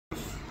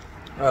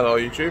Hello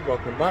YouTube,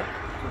 welcome back to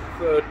the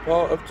third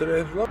part of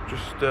today's vlog.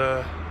 Just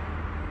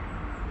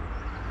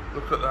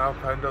look at how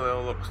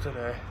Pendle looks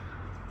today.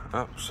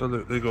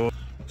 Absolutely good.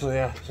 So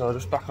yeah, so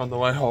just back on the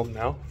way home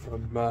now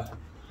from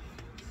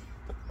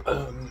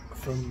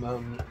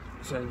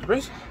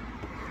Sainsbury's.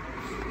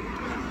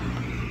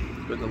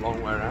 Been a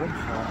long way around, so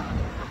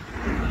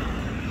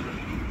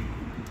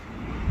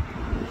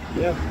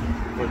yeah,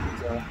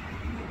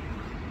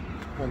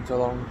 went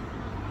along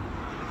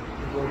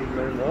the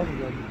main road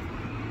and then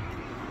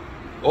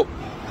up.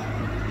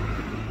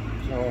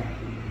 So I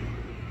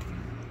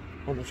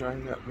want to try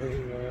and get me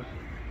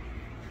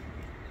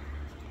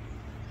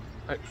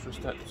extra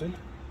steps in.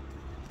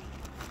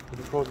 And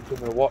according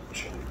to my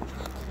watch,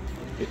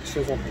 it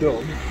says I've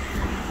done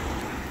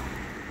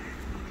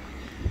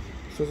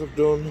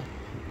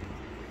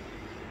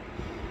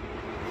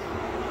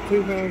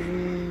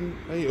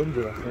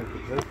 2,800, I think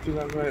it says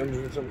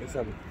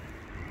 2,877.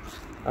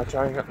 I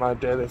try and get my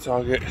daily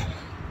target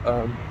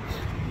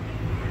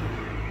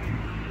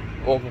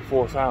over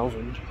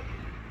 4,000.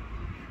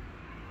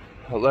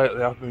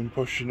 Lately I've been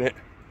pushing it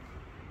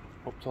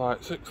up to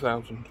like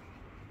 6,000.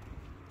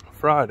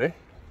 Friday,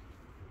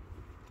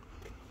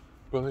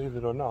 believe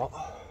it or not,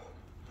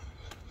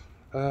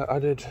 I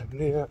did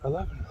near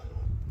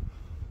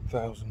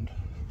 11,000.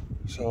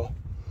 So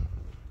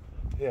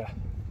yeah,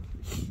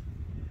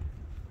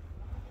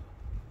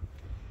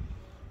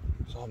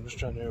 so I'm just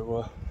trying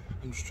to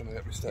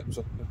get my steps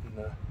up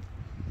and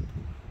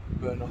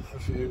burn off a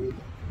few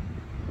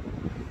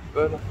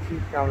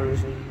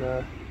calories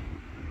and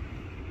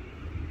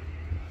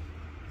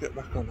get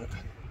back on it.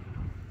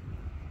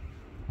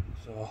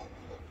 So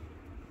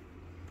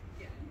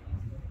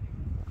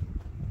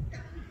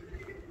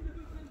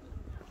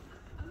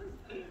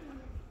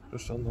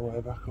just on the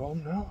way back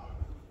home now,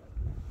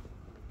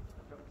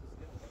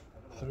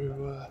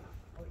 through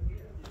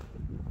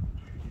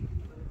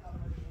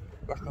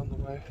back on the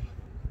way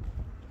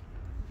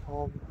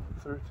home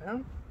through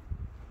town.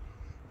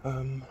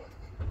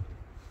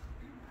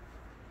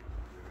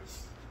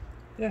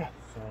 Yeah,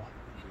 so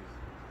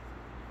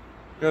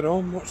get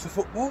home, watch the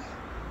football,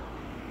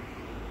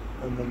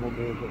 and then we'll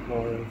do a bit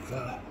more of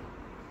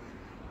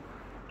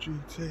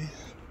GT.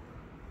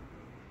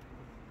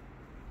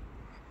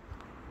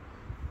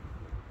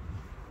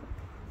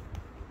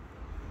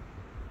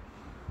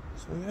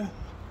 So yeah.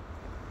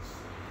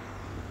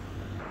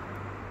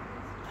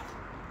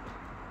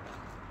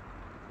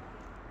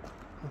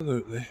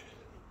 Absolutely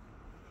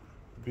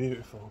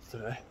beautiful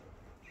today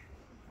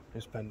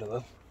is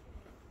Pendle.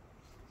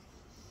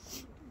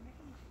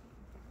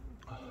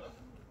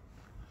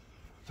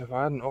 If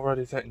I hadn't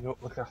already taken you up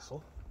the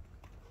castle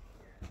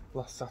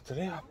last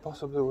Saturday, I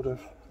possibly would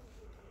have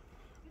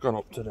gone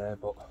up today,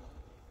 but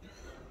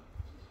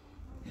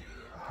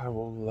I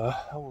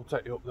will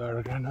take you up there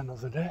again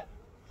another day.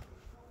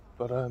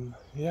 But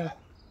yeah,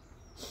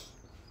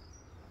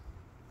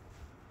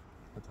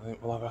 I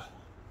think we'll have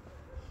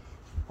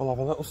a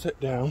little sit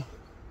down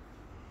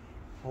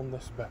on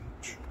this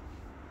bench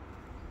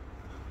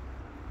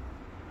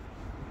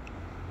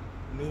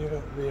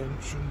near the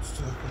entrance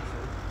to the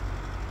castle.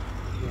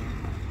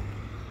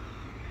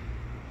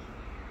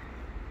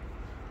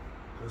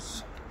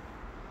 Because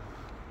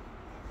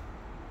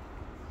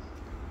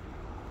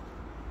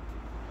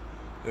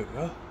there we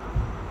go.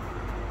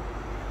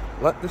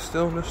 Let the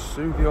stillness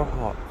soothe your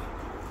heart.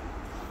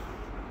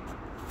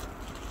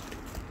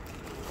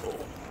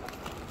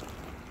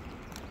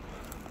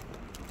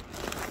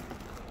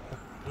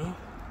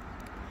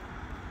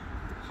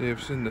 See,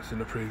 I've seen this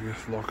in a previous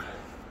vlog.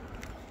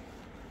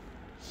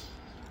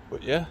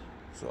 But yeah,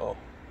 so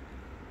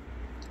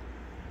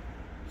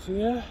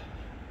yeah,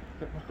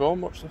 get back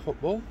home, watch the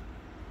football.